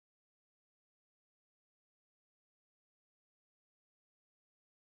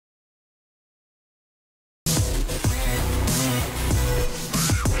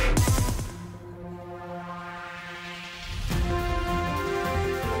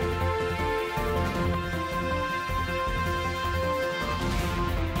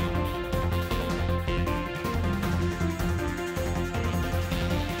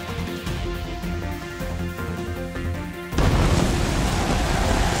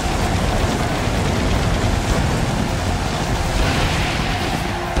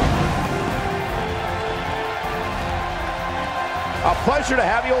pleasure to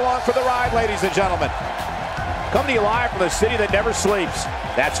have you along for the ride, ladies and gentlemen. Coming to you live from the city that never sleeps.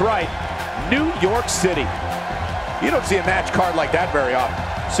 That's right, New York City. You don't see a match card like that very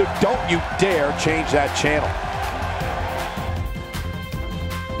often, so don't you dare change that channel.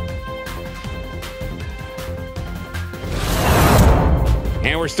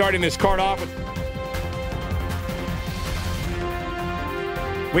 And we're starting this card off with...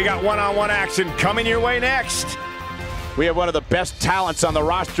 We got one-on-one action coming your way next. We have one of the best talents on the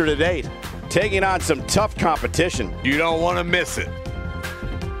roster to date, taking on some tough competition. You don't want to miss it.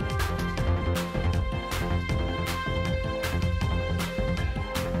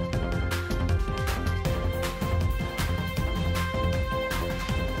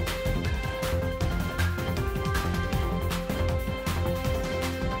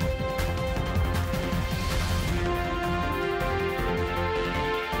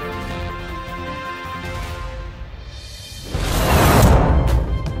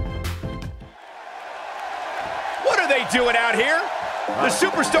 Doing out here? The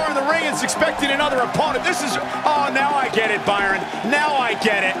superstar in the ring is expecting another opponent. This is... Oh, now I get it, Byron. Now I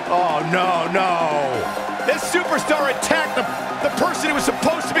get it. Oh, no, no. This superstar attacked the person who was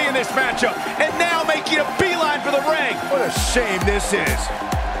supposed to be in this matchup, and now making a beeline for the ring. What a shame this is.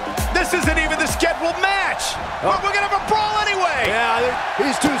 This isn't even the scheduled match. But we're going to have a brawl anyway. Yeah,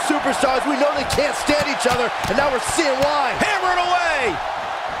 these two superstars, we know they can't stand each other, and now we're seeing why. Hammer it away.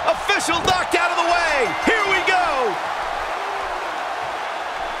 Official knocked out of the way. Here we go.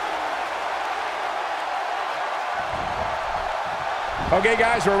 Okay,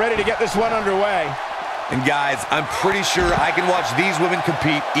 guys, we're ready to get this one underway. And guys, I'm pretty sure I can watch these women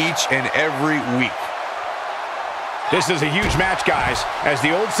compete each and every week. This is a huge match, guys. As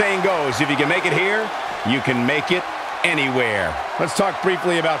the old saying goes, if you can make it here, you can make it anywhere. Let's talk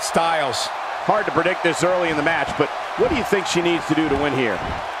briefly about styles. Hard to predict this early in the match, but what do you think she needs to do to win here?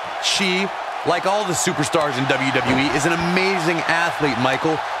 She, like all the superstars in WWE, is an amazing athlete,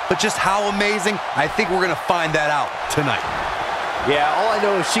 Michael. But just how amazing, I think we're going to find that out tonight. Yeah, all I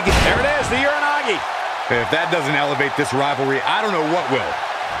know is she can... There it is, the Uranagi. If that doesn't elevate this rivalry, I don't know what will.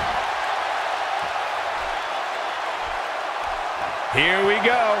 Here we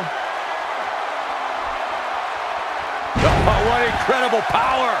go. Oh, what incredible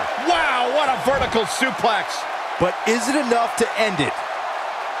power. Wow, what a vertical suplex. But is it enough to end it?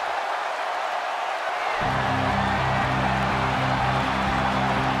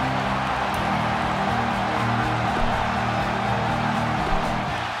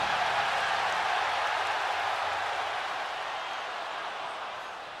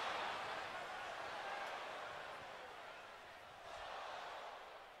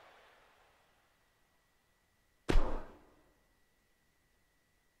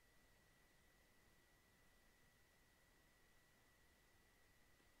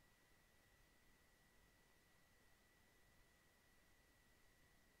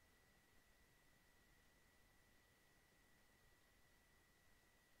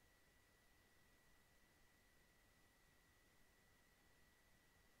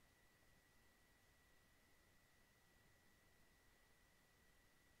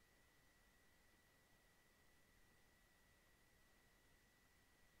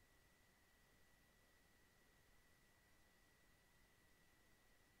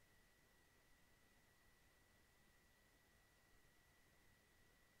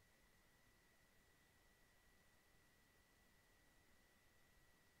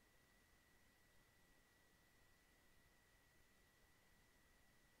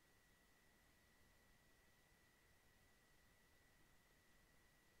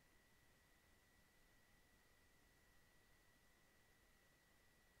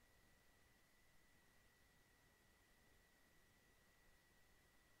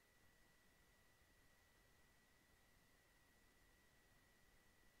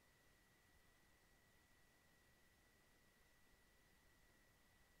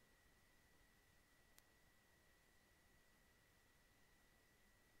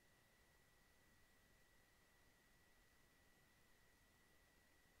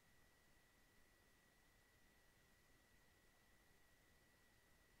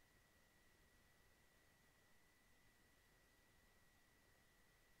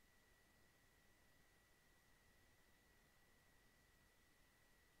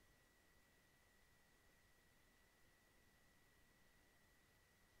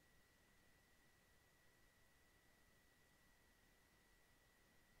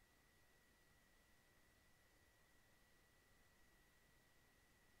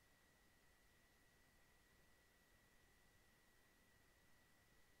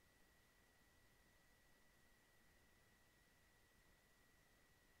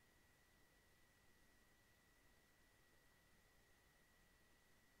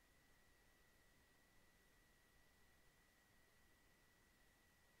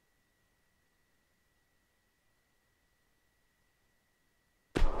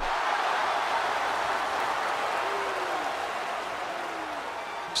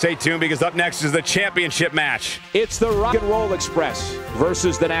 Stay tuned because up next is the championship match. It's the Rock and Roll Express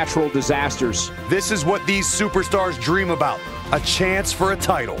versus the Natural Disasters. This is what these superstars dream about, a chance for a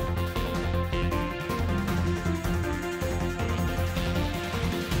title.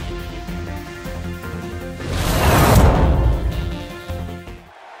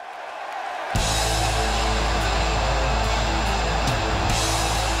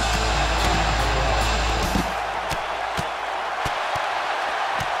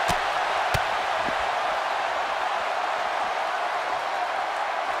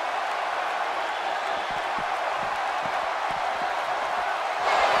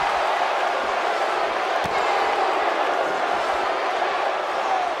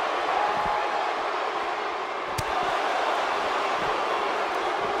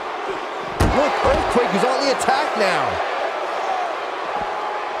 Look, Earthquake is on the attack now.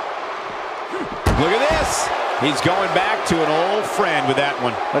 Look at this. He's going back to an old friend with that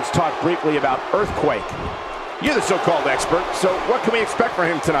one. Let's talk briefly about Earthquake. You're the so-called expert, so what can we expect from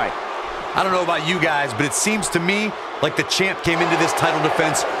him tonight? I don't know about you guys, but it seems to me like the champ came into this title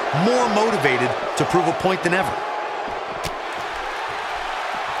defense more motivated to prove a point than ever.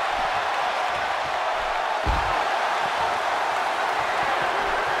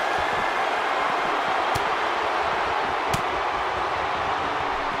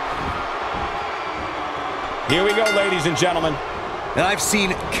 Here we go, ladies and gentlemen. And I've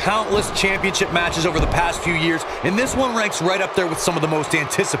seen countless championship matches over the past few years, and this one ranks right up there with some of the most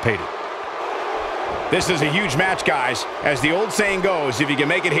anticipated. This is a huge match, guys. As the old saying goes, if you can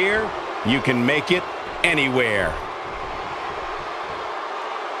make it here, you can make it anywhere.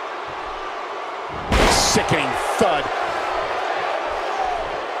 Sickening thud.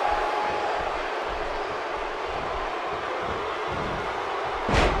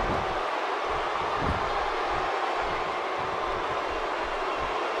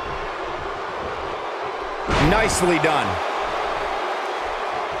 Nicely done.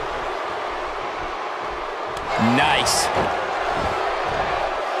 Nice.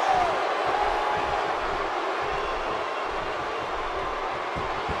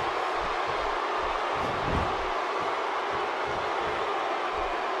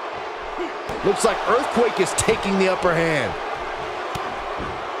 Looks like Earthquake is taking the upper hand.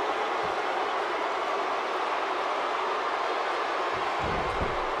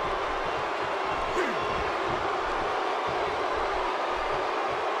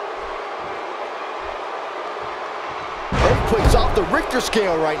 Earthquake's off the Richter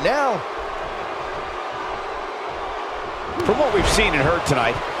scale right now. From what we've seen and heard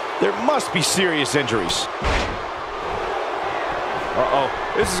tonight, there must be serious injuries. Uh-oh,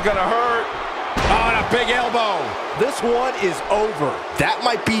 this is gonna hurt. Oh, and a big elbow. This one is over. That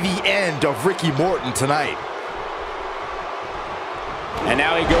might be the end of Ricky Morton tonight. And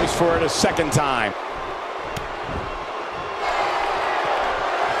now he goes for it a second time.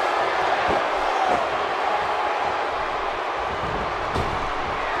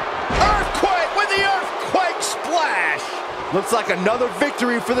 Earthquake with the Earthquake splash. Looks like another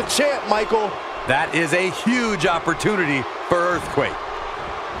victory for the champ, Michael. That is a huge opportunity for Earthquake.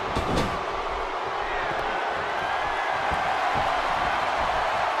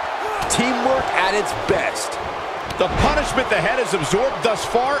 Teamwork at its best. The punishment the head has absorbed thus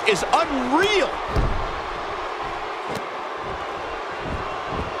far is unreal.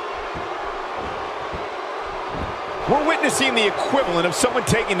 We're witnessing the equivalent of someone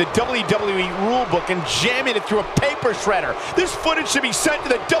taking the WWE rulebook and jamming it through a paper shredder. This footage should be sent to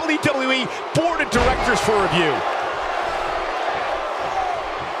the WWE Board of Directors for review.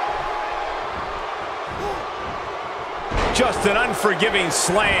 Just an unforgiving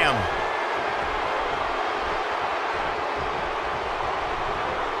slam.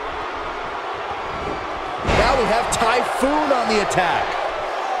 Now we have Typhoon on the attack.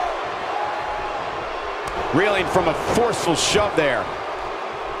 Reeling from a forceful shove there.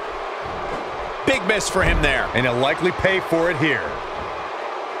 Big miss for him there. And he'll likely pay for it here.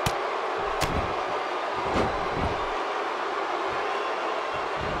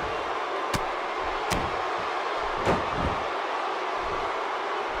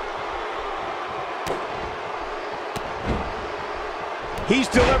 He's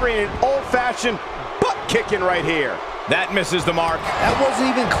delivering an old-fashioned butt kicking right here. That misses the mark. That wasn't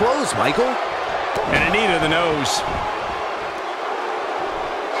even close, Michael. And a knee to the nose.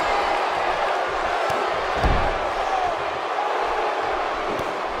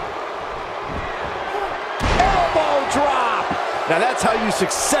 Elbow drop. Now that's how you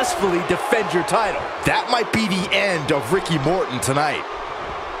successfully defend your title. That might be the end of Ricky Morton tonight.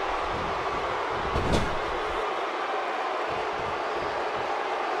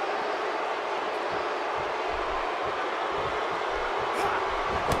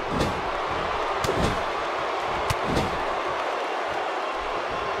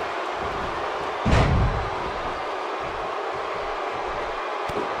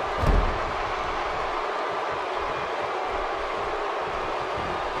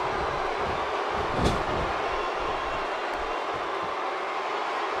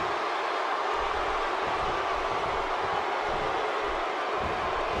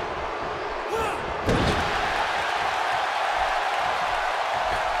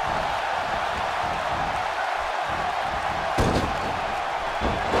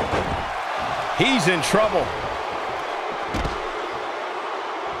 He's in trouble.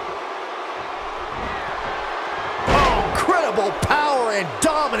 Oh, incredible power and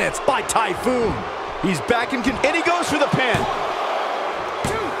dominance by Typhoon. He's back in control, And he goes for the pin.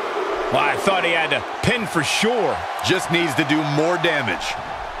 Well, I thought he had to pin for sure. Just needs to do more damage.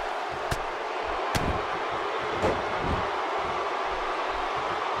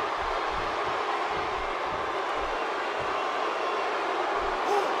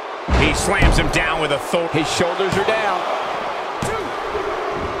 He slams him down with authority. His shoulders are down.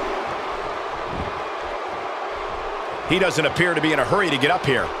 He doesn't appear to be in a hurry to get up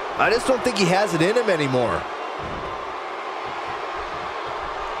here. I just don't think he has it in him anymore.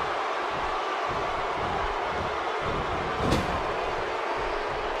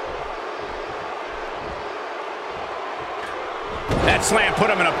 That slam put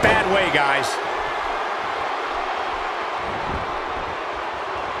him in a bad way, guys.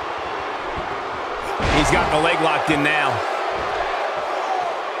 He's got the leg locked in now.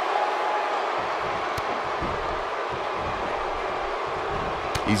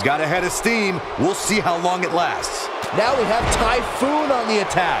 He's got a head of steam. We'll see how long it lasts. Now we have Typhoon on the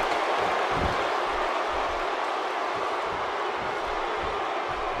attack.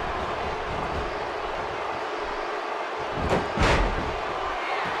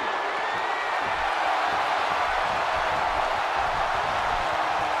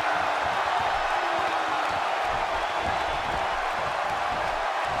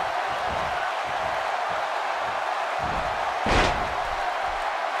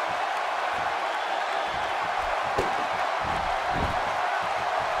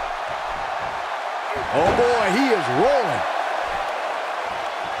 Oh boy, he is rolling.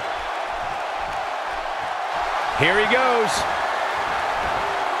 Here he goes.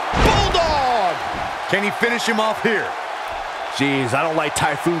 Bulldog! Can he finish him off here? Jeez, I don't like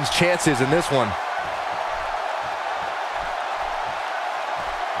Typhoon's chances in this one.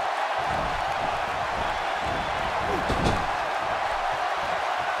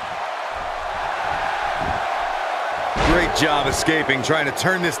 Great job escaping, trying to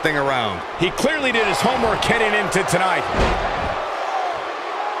turn this thing around. He clearly did his homework heading into tonight.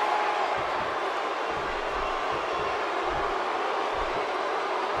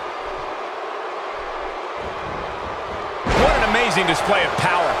 What an amazing display of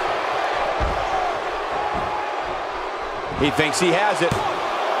power. He thinks he has it.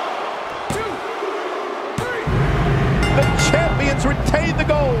 2, 3. The champions retain the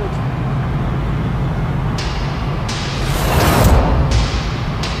gold.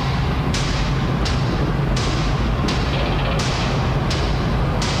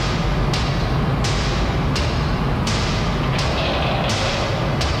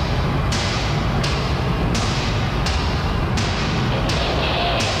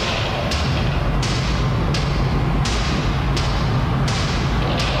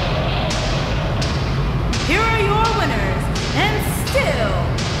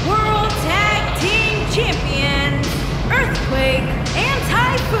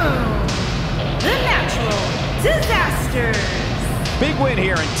 Big win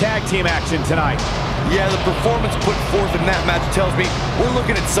here in tag team action tonight. Yeah, the performance put forth in that match tells me we're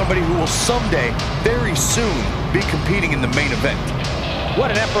looking at somebody who will someday, very soon, be competing in the main event. What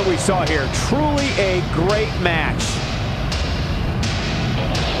an effort we saw here. Truly a great match.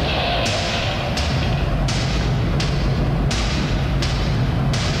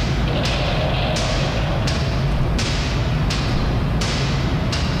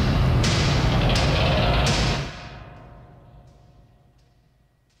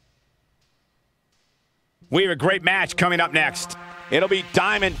 We have a great match coming up next. It'll be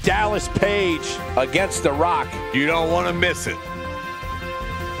Diamond Dallas Page against The Rock. You don't want to miss it.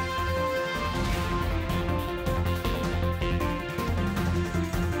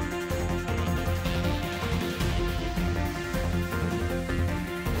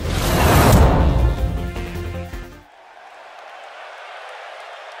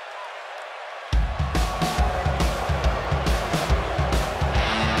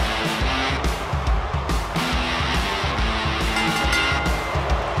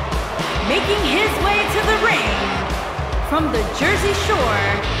 Making his way to the ring from the Jersey Shore,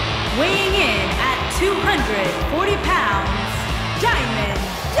 weighing in at 240 pounds, Diamond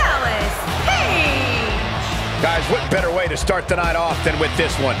Dallas Page. Guys, what better way to start the night off than with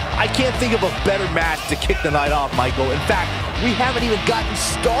this one? I can't think of a better match to kick the night off, Michael. In fact, we haven't even gotten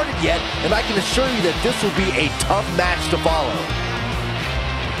started yet, and I can assure you that this will be a tough match to follow.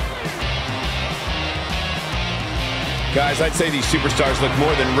 Guys, I'd say these superstars look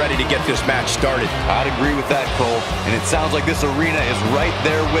more than ready to get this match started. I'd agree with that, Cole. And it sounds like this arena is right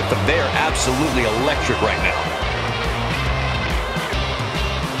there with them. They are absolutely electric right now.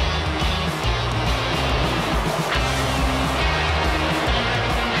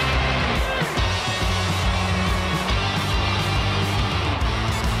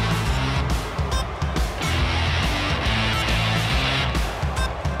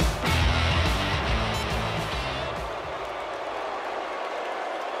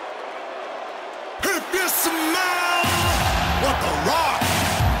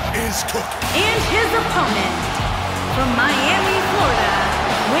 And his opponent, from Miami, Florida,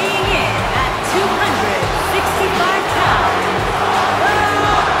 weighing in at 265 pounds,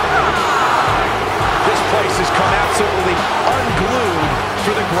 The Rock. This place has come absolutely unglued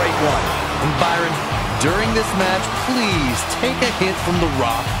for the Great One. And Byron, during this match, please take a hint from The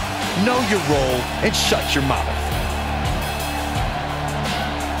Rock, know your role, and shut your mouth.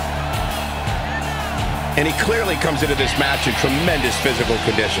 And he clearly comes into this match in tremendous physical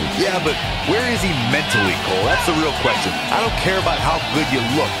condition. Yeah, but where is he mentally, Cole? That's the real question. I don't care about how good you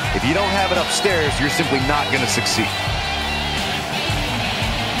look. If you don't have it upstairs, you're simply not going to succeed.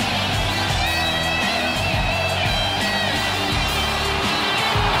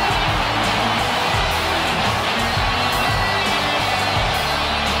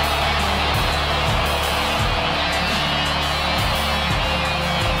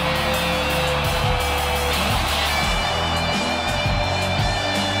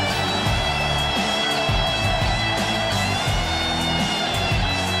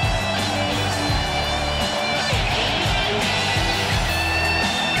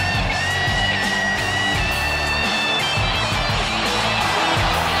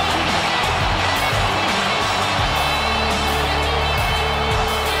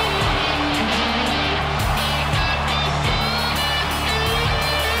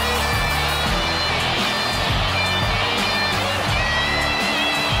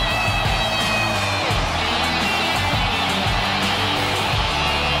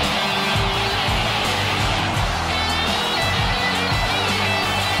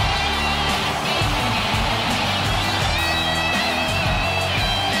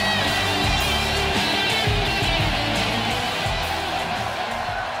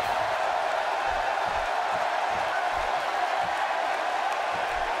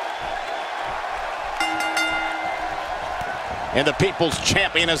 And the People's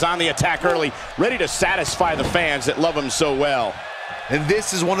Champion is on the attack early, ready to satisfy the fans that love him so well. And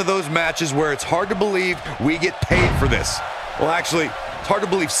this is one of those matches where it's hard to believe we get paid for this. Well, actually, it's hard to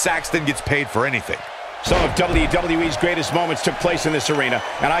believe Saxton gets paid for anything. Some of WWE's greatest moments took place in this arena,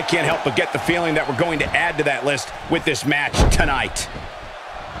 and I can't help but get the feeling that we're going to add to that list with this match tonight.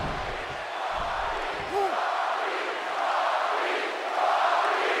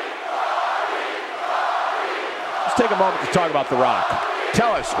 Let's take a moment to talk about The Rock.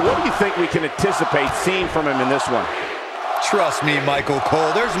 Tell us, what do you think we can anticipate seeing from him in this one? Trust me, Michael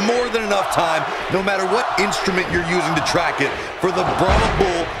Cole, there's more than enough time, no matter what instrument you're using to track it, for the Brahma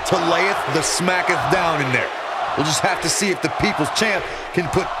Bull to layeth the smacketh down in there. We'll just have to see if the People's Champ can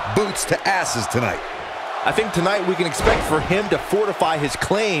put boots to asses tonight. I think tonight we can expect for him to fortify his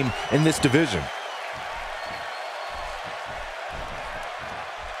claim in this division.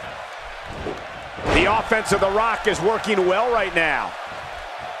 The offense of The Rock is working well right now.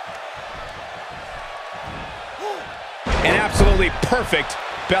 An absolutely perfect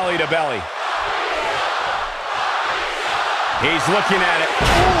belly-to-belly. He's looking at it.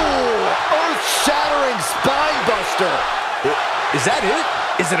 Ooh, earth-shattering spine buster. Is that it?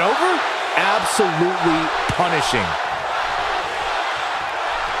 Is it over? Absolutely punishing.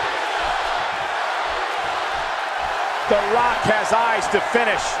 The Rock has eyes to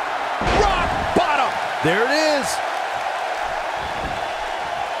finish. Rock bottom. There it is.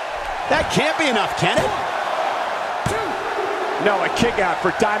 That can't be enough, can it? No, a kick out for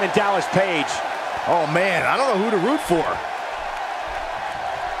Diamond Dallas Page. Oh, man, I don't know who to root for.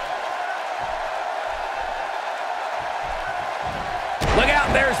 Look out,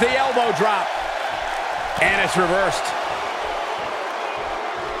 there's the elbow drop. And it's reversed.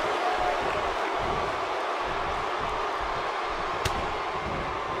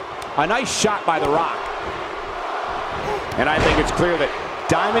 A nice shot by The Rock. And I think it's clear that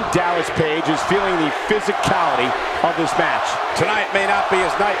Diamond Dallas Page is feeling the physicality of this match. Tonight may not be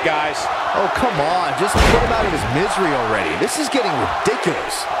his night, guys. Oh, come on. Just put him out of his misery already. This is getting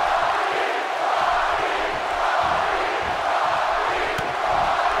ridiculous.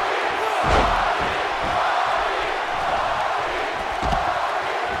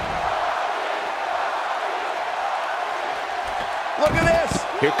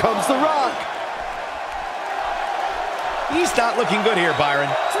 Here comes The Rock. He's not looking good here, Byron.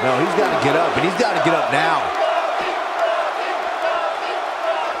 No, he's got to get up, and he's got to get up now.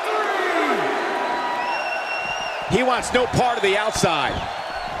 He wants no part of the outside.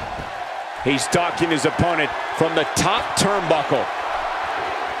 He's stalking his opponent from the top turnbuckle.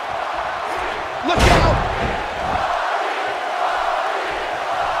 Look out!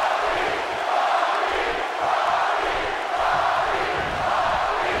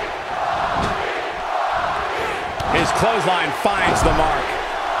 His clothesline finds the mark.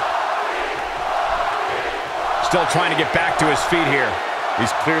 Still trying to get back to his feet here.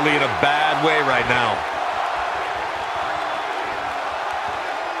 He's clearly in a bad way right now.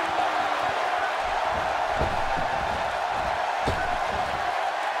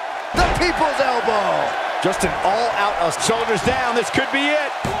 The people's elbow. Just an all-out, shoulders down. This could be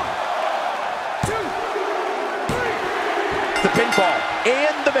it. 1, 2, 3. The pinfall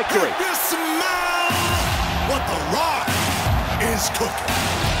and the victory. Smell what The Rock is cooking.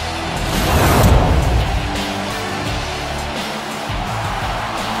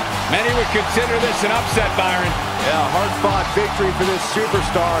 Many would consider this an upset, Byron. Yeah, hard-fought victory for this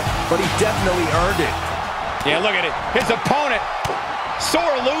superstar, but he definitely earned it. Yeah, look at it. His opponent,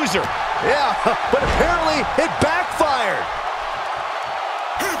 sore loser. Yeah, but apparently it backfired.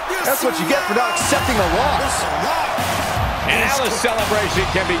 That's what you get for not accepting a loss. And now the celebration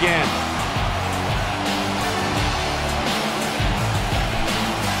can begin.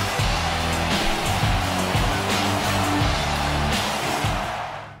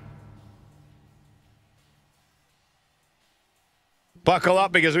 Buckle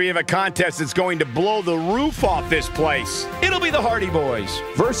up because we have a contest that's going to blow the roof off this place. It'll be the Hardy Boys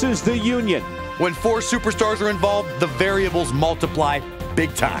Versus the Union. When 4 superstars are involved, the variables multiply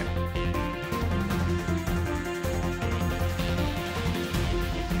big time.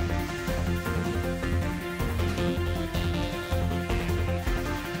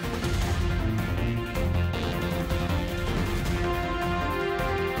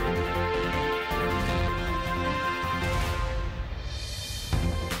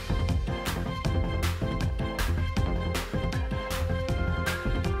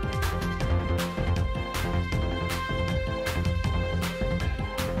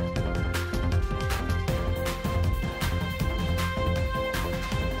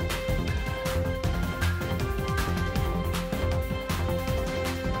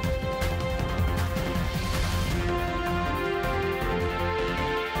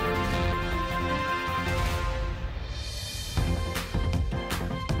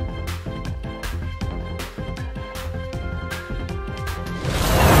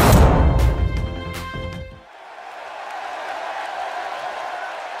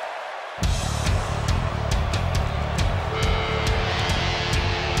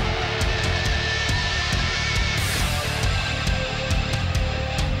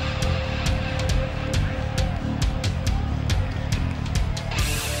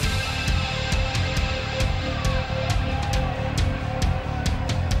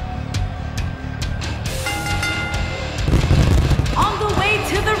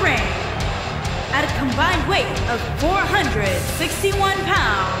 combined weight of 461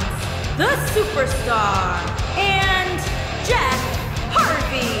 pounds, the Superstar, and Jeff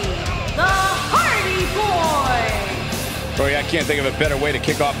Harvey, the Hardy Boy. Boy, I can't think of a better way to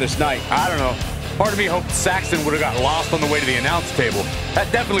kick off this night. I don't know. Part of me hoped Saxton would have got lost on the way to the announce table.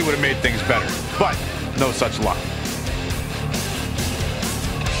 That definitely would have made things better, but no such luck.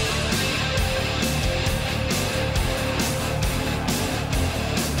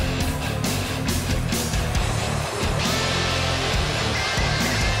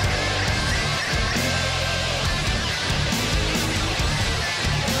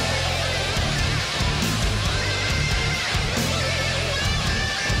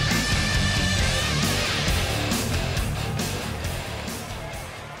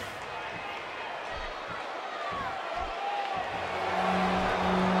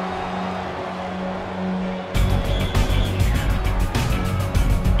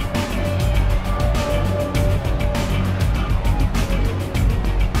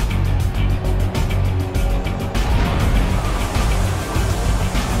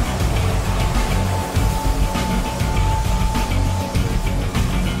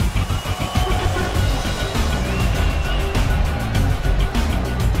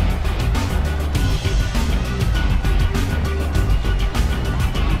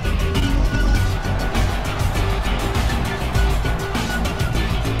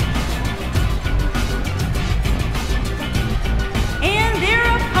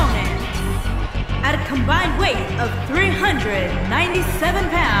 combined weight of 397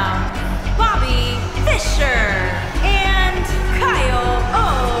 pounds, Bobby Fischer and Kyle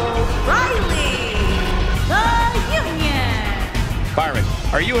O'Reilly, the Union. Byron,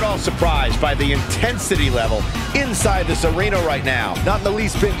 are you at all surprised by the intensity level inside this arena right now? Not in the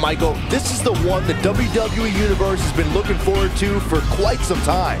least bit, Michael. This is the one the WWE Universe has been looking forward to for quite some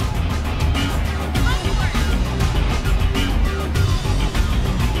time.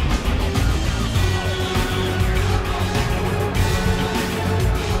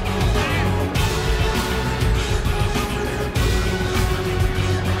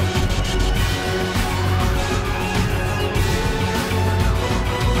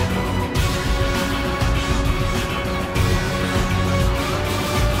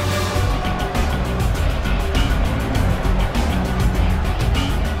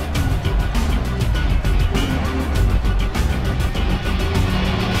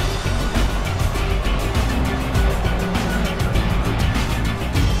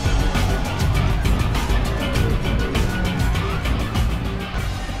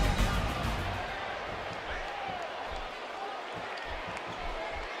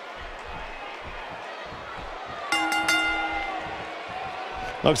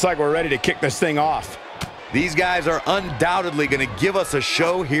 Looks like we're ready to kick this thing off. These guys are undoubtedly going to give us a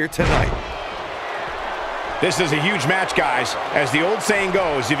show here tonight. This is a huge match, guys. As the old saying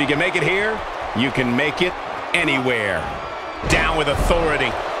goes, if you can make it here, you can make it anywhere. Down with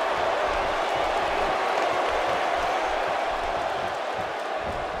authority.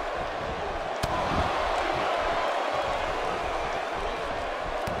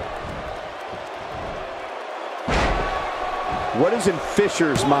 What is in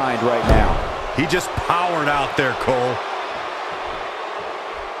Fischer's mind right now? He just powered out there, Cole.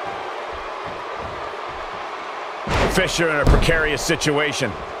 Fischer in a precarious situation.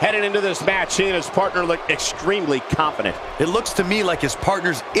 Heading into this match, he and his partner look extremely confident. It looks to me like his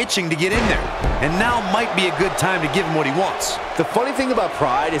partner's itching to get in there. And now might be a good time to give him what he wants. The funny thing about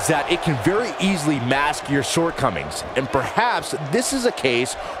pride is that it can very easily mask your shortcomings. And perhaps this is a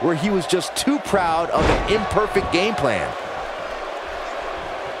case where he was just too proud of an imperfect game plan.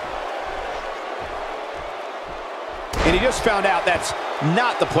 And he just found out that's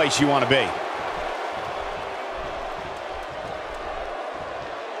not the place you want to be.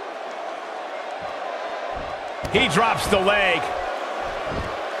 He drops the leg.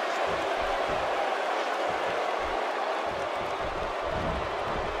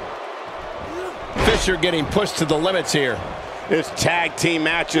 Fischer getting pushed to the limits here. This tag team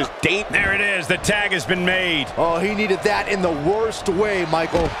match is dangerous. There it is. The tag has been made. Oh, he needed that in the worst way,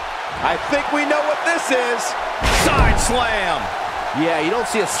 Michael. I think we know what this is. Side slam. Yeah, you don't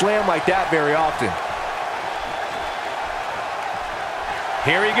see a slam like that very often.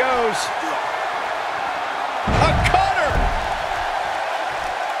 Here he goes. A cutter.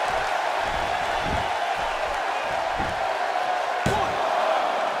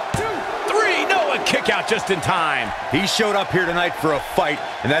 Three. No, a kick out just in time. He showed up here tonight for a fight,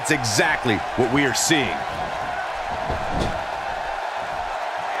 and that's exactly what we are seeing.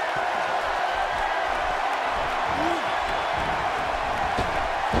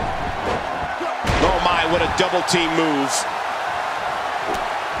 What a double team move.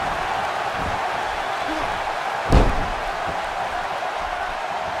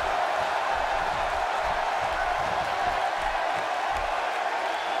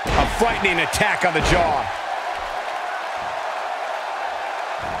 A frightening attack on the jaw.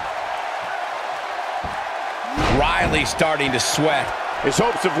 Riley starting to sweat. His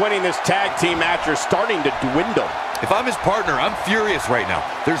hopes of winning this tag team match are starting to dwindle. If I'm his partner, I'm furious right now.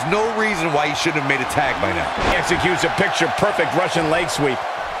 There's no reason why he shouldn't have made a tag by now. He executes a picture-perfect Russian leg sweep.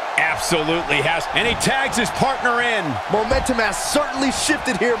 Absolutely has. And he tags his partner in. Momentum has certainly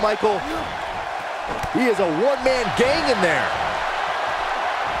shifted here, Michael. He is a one-man gang in there.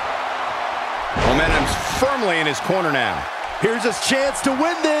 Momentum's firmly in his corner now. Here's his chance to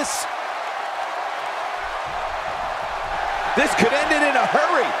win this. This could end it in a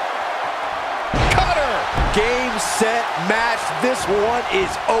hurry. Cutter! Game, set, match. This one is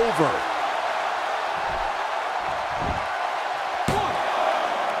over. 1,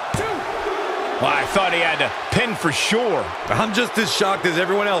 2. Well, I thought he had to pin for sure. I'm just as shocked as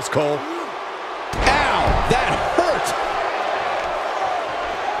everyone else, Cole. Ow! That hurt!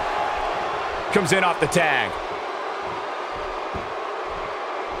 Comes in off the tag.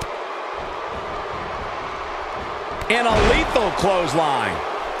 And a lethal clothesline.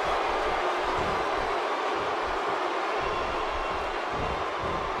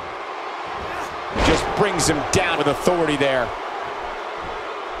 Just brings him down with authority there.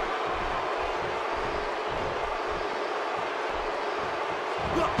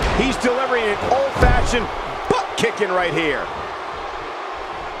 He's delivering an old-fashioned butt kicking right here.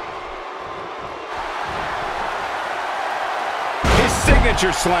 His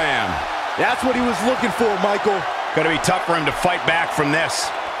signature slam. That's what he was looking for, Michael. Going to be tough for him to fight back from this.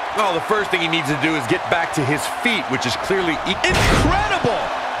 Well, the first thing he needs to do is get back to his feet, which is clearly incredible.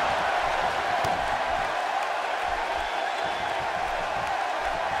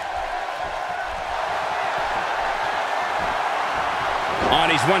 On,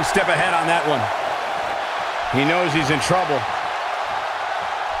 he's one step ahead on that one. He knows he's in trouble.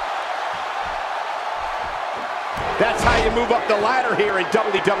 That's how you move up the ladder here in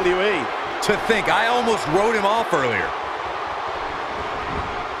WWE. To think, I almost wrote him off earlier.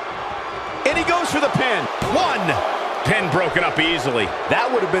 And he goes for the pin. One. Pin broken up easily. That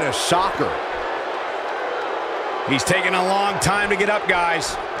would have been a shocker. He's taking a long time to get up,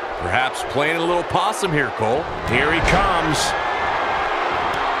 guys. Perhaps playing a little possum here, Cole. Here he comes.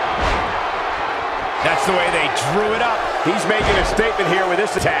 That's the way they drew it up. He's making a statement here with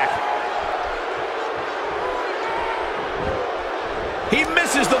this attack. He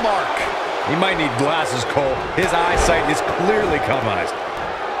misses the mark. He might need glasses, Cole. His eyesight is clearly compromised.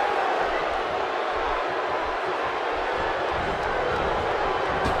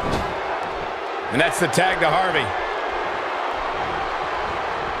 And that's the tag to Harvey.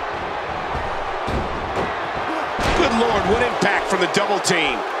 Good Lord, what impact from the double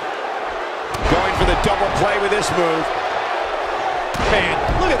team. Going for the double play with this move. Man,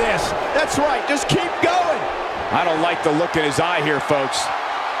 look at this. That's right, just keep going. I don't like the look in his eye here, folks.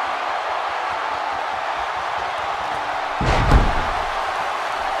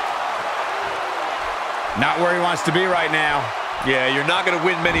 Not where he wants to be right now. Yeah, you're not going to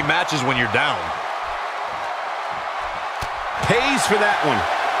win many matches when you're down. Pays for that one.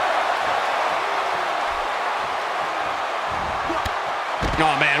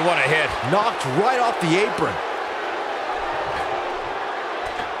 Oh, man, what a hit. Knocked right off the apron.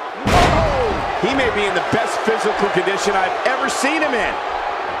 He may be in the best physical condition I've ever seen him in.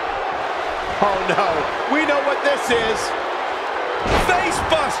 Oh, no. We know what this is.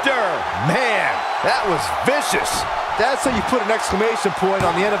 Facebuster! Man, that was vicious. That's how you put an exclamation point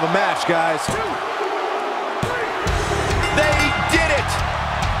on the end of a match, guys. They did it!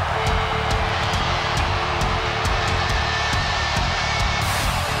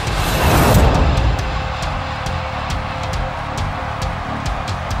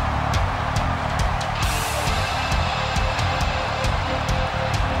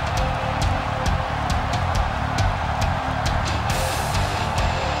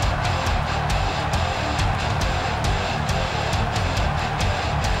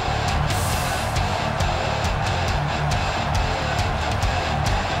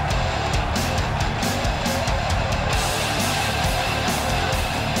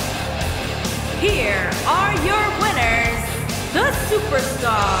 Here are your winners, the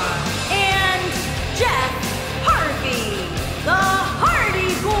Superstar and Jeff Harvey, the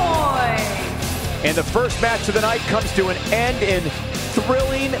Hardy Boy. And the first match of the night comes to an end in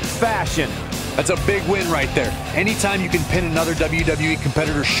thrilling fashion. That's a big win right there. Anytime you can pin another WWE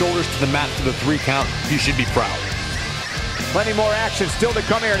competitor's shoulders to the mat for the 3 count, you should be proud. Plenty more action still to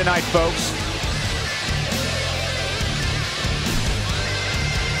come here tonight, folks.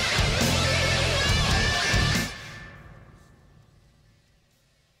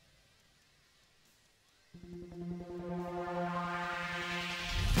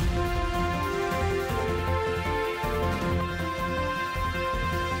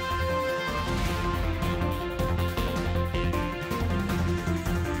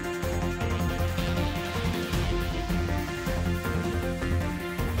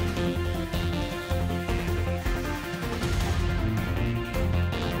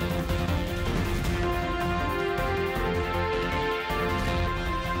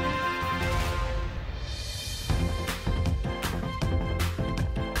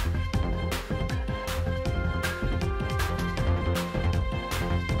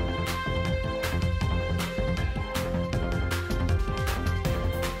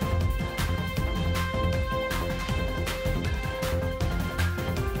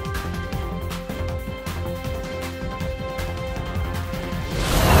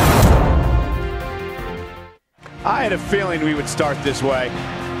 I had a feeling we would start this way.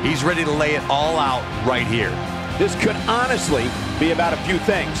 He's ready to lay it all out right here. This could honestly be about a few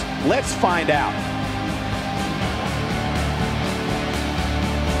things. Let's find out.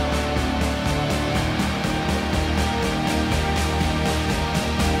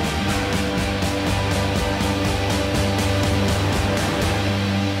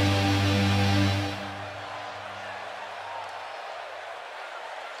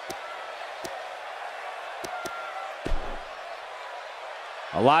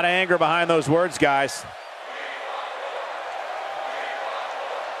 A lot of anger behind those words, guys.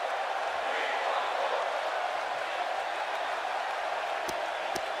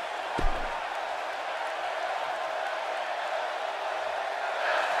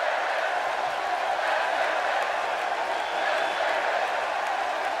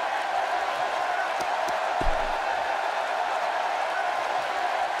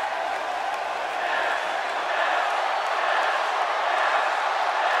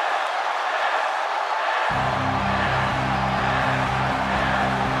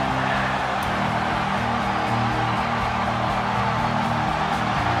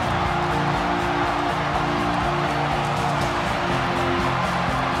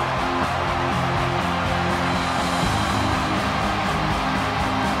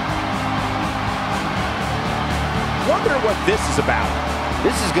 Wonder what this is about.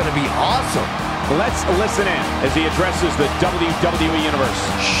 This is going to be awesome. Let's listen in as he addresses the WWE Universe.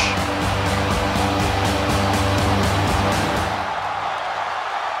 Shh.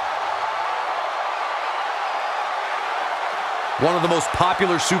 One of the most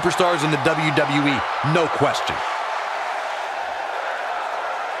popular superstars in the WWE, no question.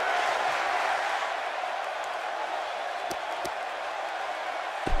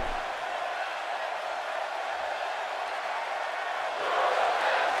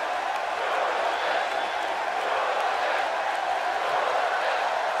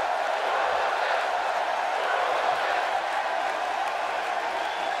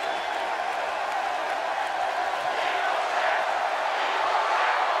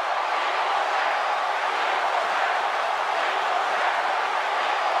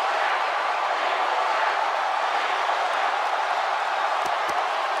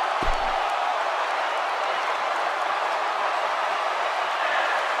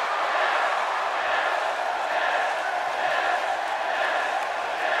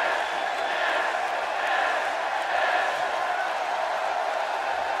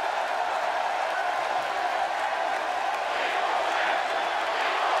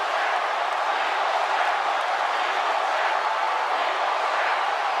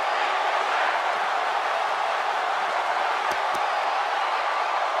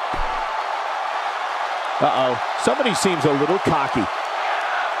 Uh-oh, somebody seems a little cocky.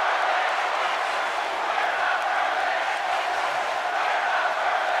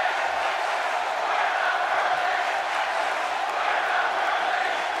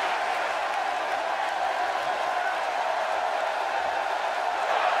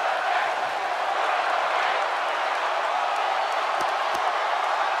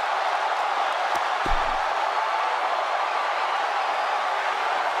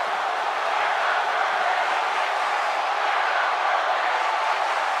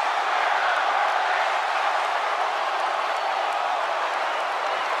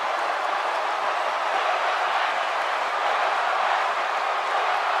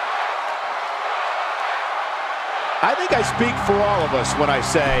 I think I speak for all of us when I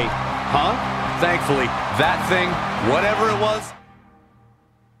say, huh? Thankfully, that thing, whatever it was,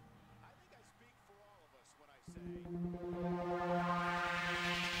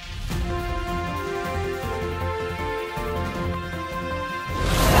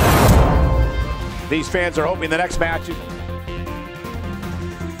 These fans are hoping the next match is...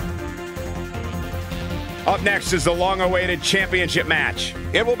 Up next is the long-awaited championship match.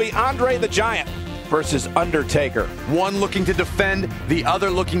 It will be Andre the Giant versus Undertaker. one looking to defend, the other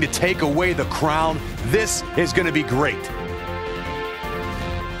looking to take away the crown. This is going to be great.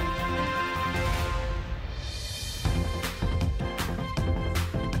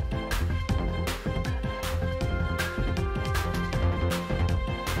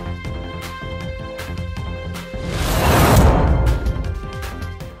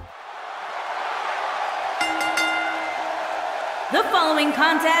 The following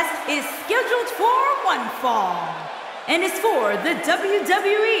contest is scheduled for one fall and is for the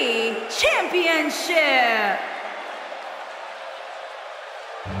WWE Championship.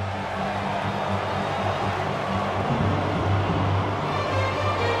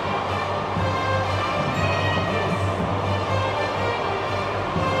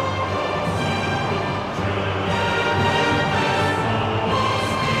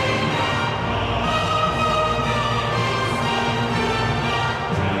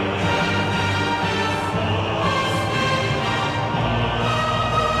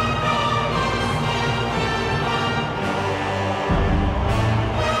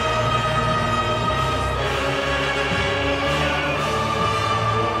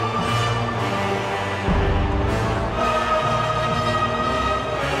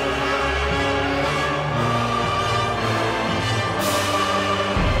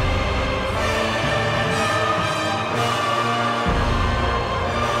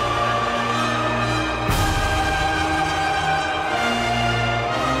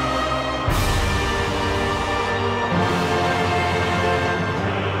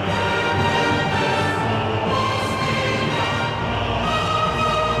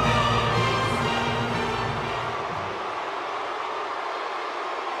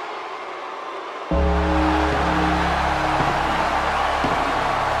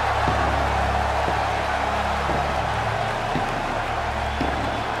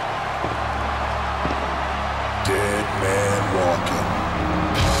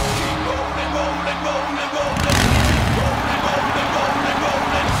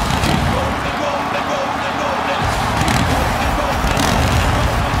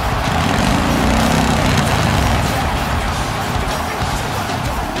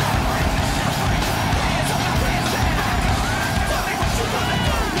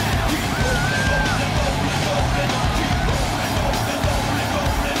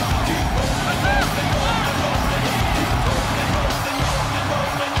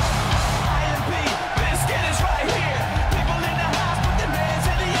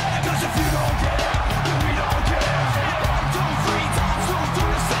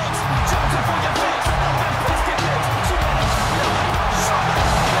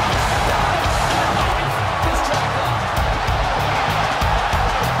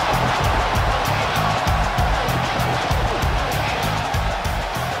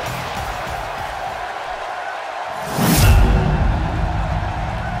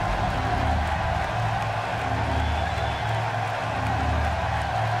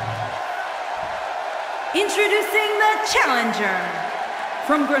 Introducing the challenger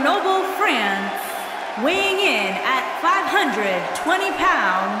from Grenoble, France, weighing in at 520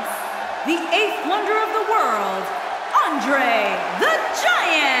 pounds, the 8th wonder of the world, Andre the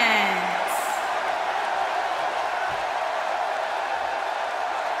Giant.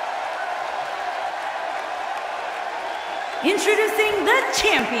 Introducing the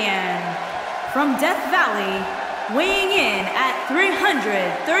champion from Death Valley, weighing in at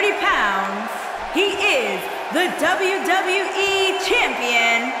 330 pounds, he is the WWE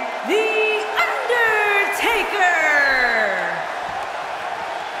Champion, The Undertaker!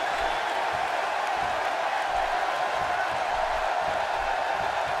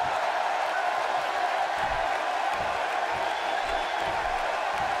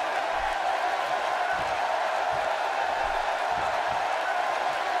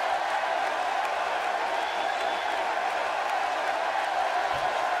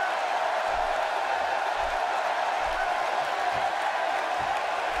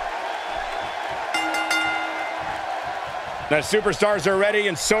 The superstars are ready,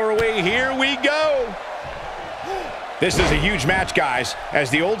 and so are we. Here we go. This is a huge match, guys. As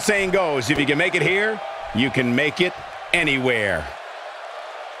the old saying goes, if you can make it here, you can make it anywhere.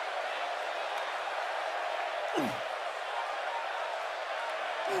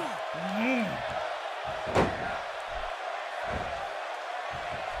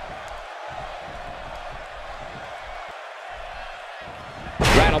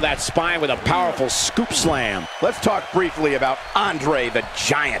 Rattle that spine with a powerful scoop slam. Let's talk briefly about Andre the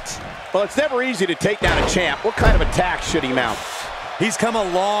Giant. Well, it's never easy to take down a champ. What kind of attack should he mount? He's come a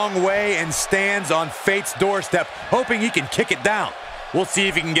long way and stands on fate's doorstep, hoping he can kick it down. We'll see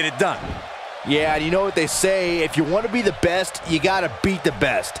if he can get it done. Yeah, and you know what they say, if you want to be the best, you got to beat the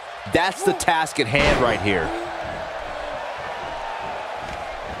best. That's the task at hand right here.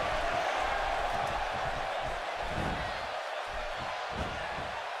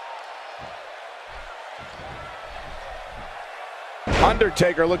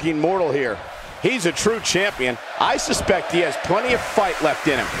 Undertaker looking mortal here. He's a true champion. I suspect he has plenty of fight left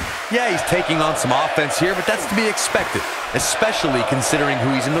in him. Yeah, he's taking on some offense here, but that's to be expected, especially considering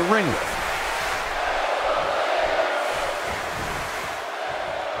who he's in the ring with.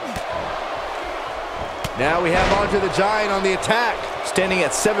 Now we have Andre the Giant on the attack. Standing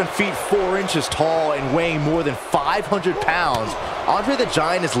at 7 feet 4 inches tall and weighing more than 500 pounds, Andre the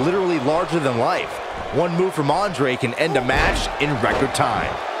Giant is literally larger than life. One move from Andre can end a match in record time.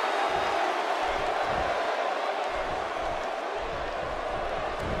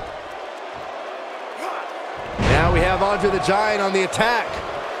 Now we have Andre the Giant on the attack.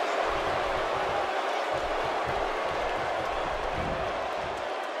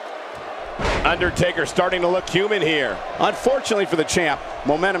 Undertaker starting to look human here. Unfortunately for the champ,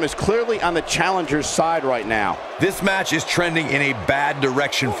 momentum is clearly on the challenger's side right now. This match is trending in a bad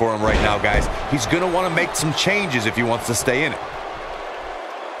direction for him right now, guys. He's going to want to make some changes if he wants to stay in it.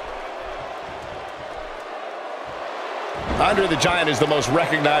 Andre the Giant is the most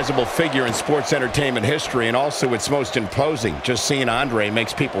recognizable figure in sports entertainment history, and also it's most imposing. Just seeing Andre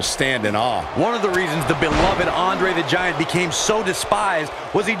makes people stand in awe. One of the reasons the beloved Andre the Giant became so despised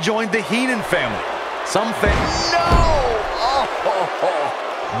was he joined the Heenan family. Some fans... No!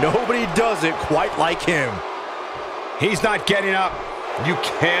 Oh, nobody does it quite like him. He's not getting up. You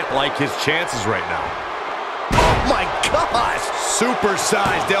can't like his chances right now. Oh my gosh!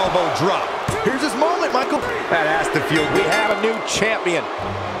 Supersized elbow drop. Here's his moment, Michael. That has to feel good. We have a new champion.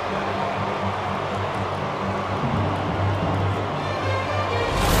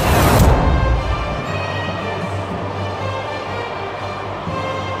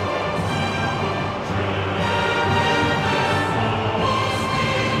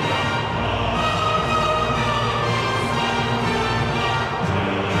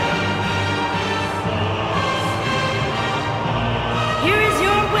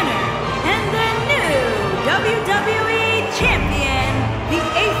 WWE Champion, the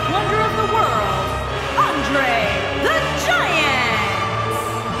 8th wonder of the world, Andre the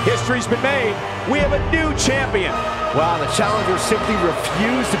Giant! History's been made. We have a new champion. Wow, the challenger simply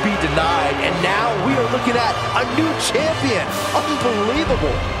refused to be denied, and now we are looking at a new champion.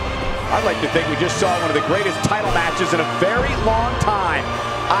 Unbelievable. I'd like to think we just saw one of the greatest title matches in a very long time.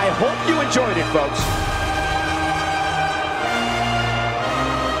 I hope you enjoyed it, folks.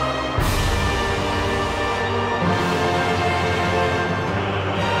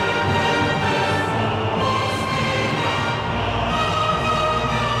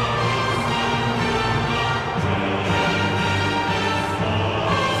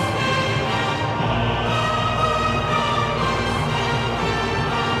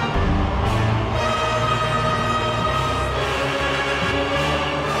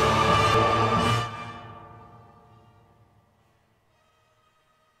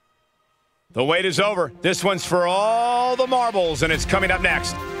 The wait is over. This one's for all the marbles, and it's coming up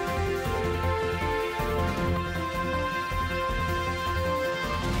next.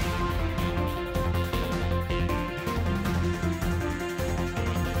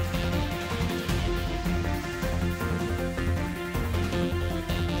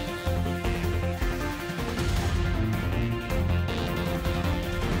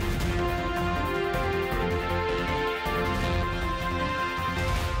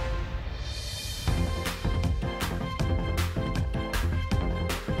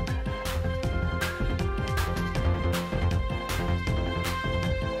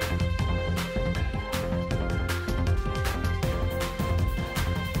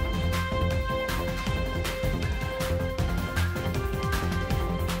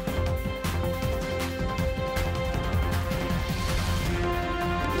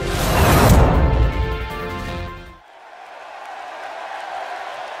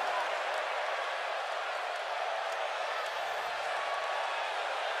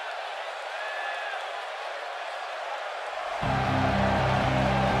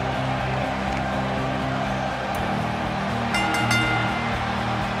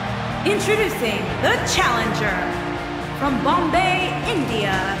 Introducing the challenger from Bombay,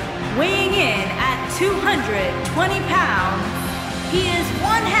 India, weighing in at 220 pounds. He is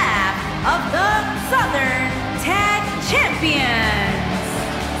one half of the Southern Tag Champions,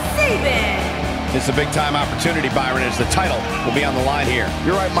 Sabin. It's a big-time opportunity, Byron, as the title will be on the line here.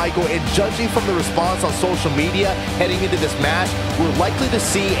 You're right, Michael, and judging from the response on social media heading into this match, we're likely to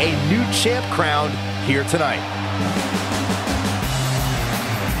see a new champ crowned here tonight.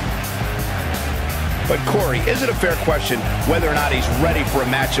 But Corey, is it a fair question whether or not he's ready for a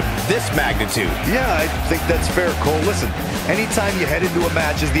match of this magnitude? Yeah, I think that's fair, Cole. Listen, anytime you head into a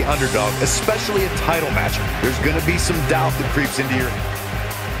match as the underdog, especially a title match, there's going to be some doubt that creeps into your...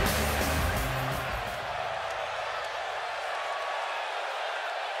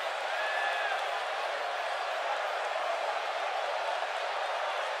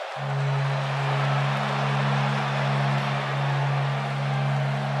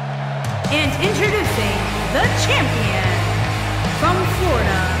 And introducing the champion from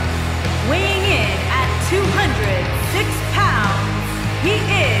Florida, weighing in at 206 pounds, he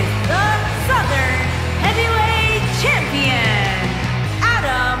is the Southern Heavyweight Champion,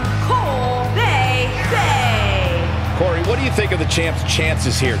 Adam Cole Bay. Corey, what do you think of the champ's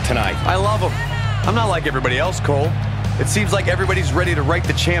chances here tonight? I love him. I'm not like everybody else, Cole. It seems like everybody's ready to write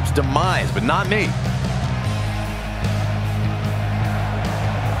the champ's demise, but not me.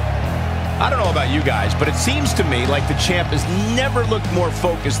 I don't know about you guys, but it seems to me like the champ has never looked more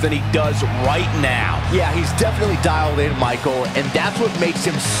focused than he does right now. Yeah, he's definitely dialed in, Michael, and that's what makes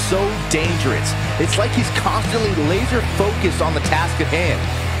him so dangerous. It's like he's constantly laser focused on the task at hand.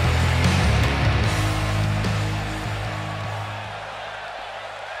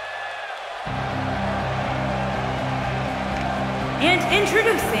 And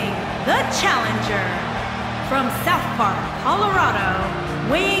introducing the challenger from South Park, Colorado,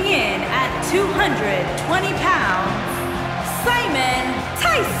 weighing in at 220 pounds, Simon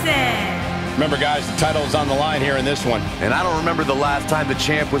Tyson. Remember, guys, the title is on the line here in this one. And I don't remember the last time the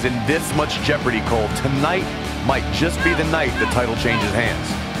champ was in this much jeopardy, Cole. Tonight might just be the night the title changes hands.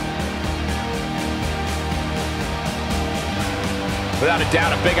 Without a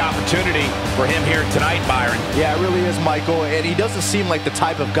doubt, a big opportunity for him here tonight, Byron. Yeah, it really is, Michael, and he doesn't seem like the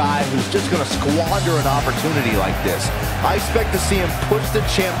type of guy who's just going to squander an opportunity like this. I expect to see him push the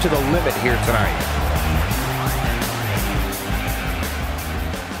champ to the limit here tonight.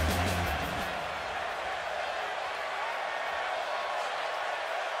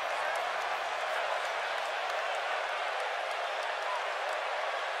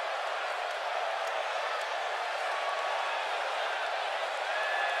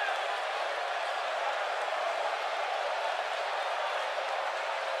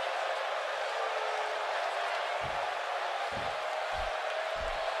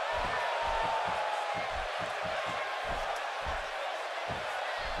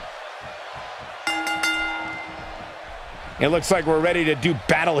 It looks like we're ready to do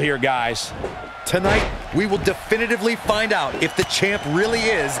battle here, guys. Tonight, we will definitively find out if the champ really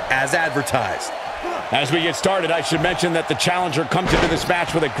is as advertised. As we get started, I should mention that the challenger comes into this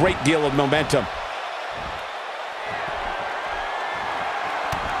match with a great deal of momentum.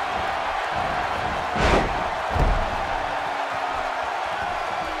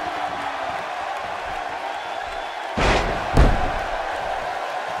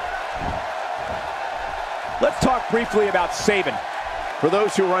 Let's talk briefly about Sabin. For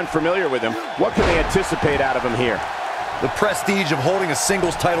those who are unfamiliar with him, what can they anticipate out of him here? The prestige of holding a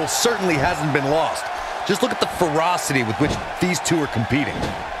singles title certainly hasn't been lost. Just look at the ferocity with which these two are competing.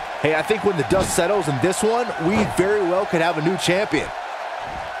 Hey, I think when the dust settles in this one, we very well could have a new champion.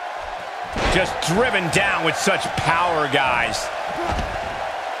 Just driven down with such power, guys.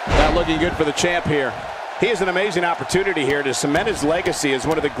 Not looking good for the champ here. He has an amazing opportunity here to cement his legacy as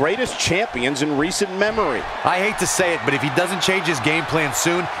one of the greatest champions in recent memory. I hate to say it, but if he doesn't change his game plan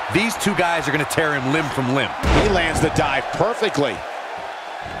soon, these two guys are going to tear him limb from limb. He lands the dive perfectly.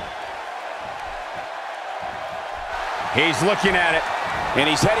 He's looking at it, and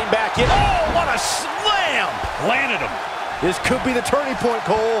he's heading back in. Oh, what a slam! Landed him. This could be the turning point,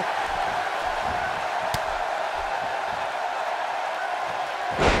 Cole.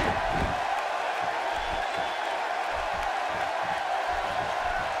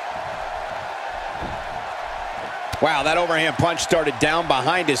 Wow, that overhand punch started down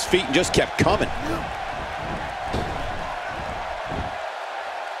behind his feet and just kept coming.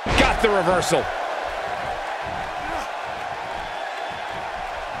 Got the reversal.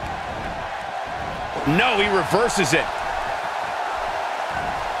 No, he reverses it.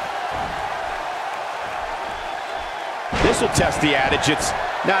 This will test the adage. It's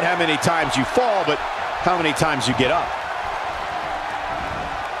not how many times you fall, but how many times you get up.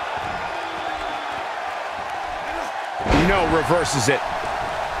 No, reverses it.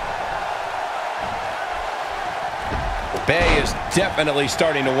 Bay is definitely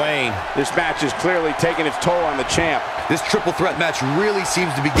starting to wane. This match is clearly taking its toll on the champ. This triple threat match really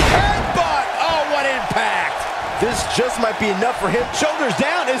seems to be getting... Headbutt! Oh, what impact! This just might be enough for him. Shoulders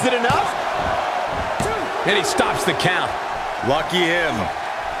down, is it enough? And he stops the count. Lucky him.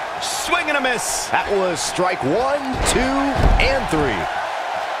 Swing and a miss. That was strike 1, 2, and 3.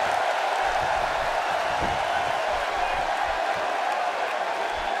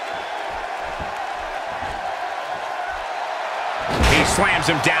 He slams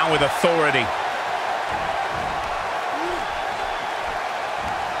him down with authority.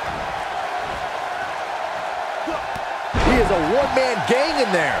 He is a one-man gang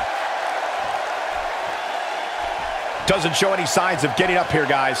in there. Doesn't show any signs of getting up here,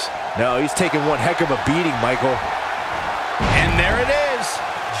 guys. No, he's taking one heck of a beating, Michael. And there it is.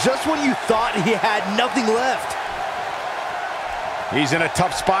 Just when you thought he had nothing left. He's in a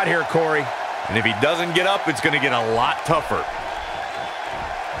tough spot here, Corey. And if he doesn't get up, it's going to get a lot tougher.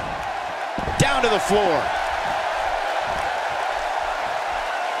 Down to the floor.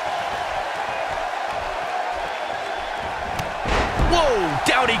 Whoa,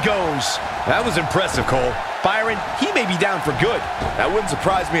 down he goes. That was impressive, Cole. Byron, he may be down for good. That wouldn't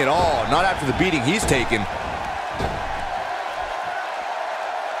surprise me at all, not after the beating he's taken.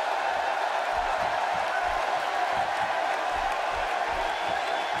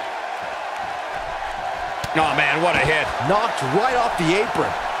 Oh, man, what a hit. Knocked right off the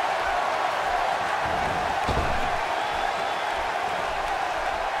apron.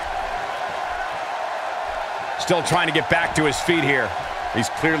 Still trying to get back to his feet here. He's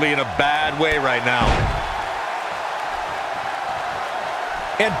clearly in a bad way right now.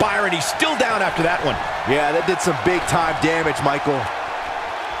 And Byron, he's still down after that one. Yeah, that did some big-time damage, Michael.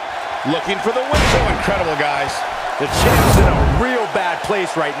 Looking for the win. So incredible, guys. The champ's in a real bad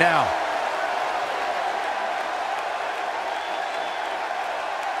place right now.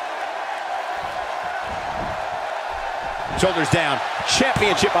 Shoulders down.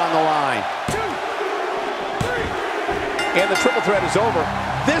 Championship on the line. 2, 3. And the triple threat is over.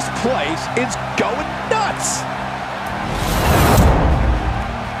 This place is going nuts.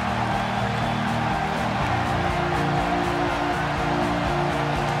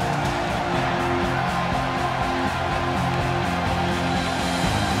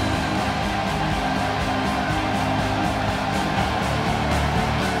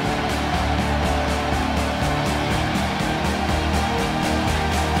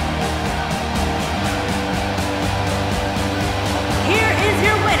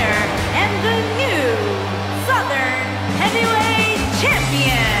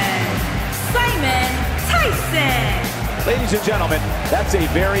 Ladies and gentlemen, that's a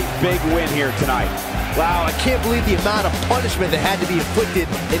very big win here tonight. Wow, I can't believe the amount of punishment that had to be inflicted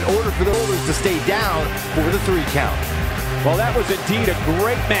in order for the Oilers to stay down for the 3 count. Well, that was indeed a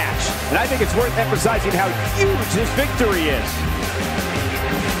great match, and I think it's worth emphasizing how huge this victory is.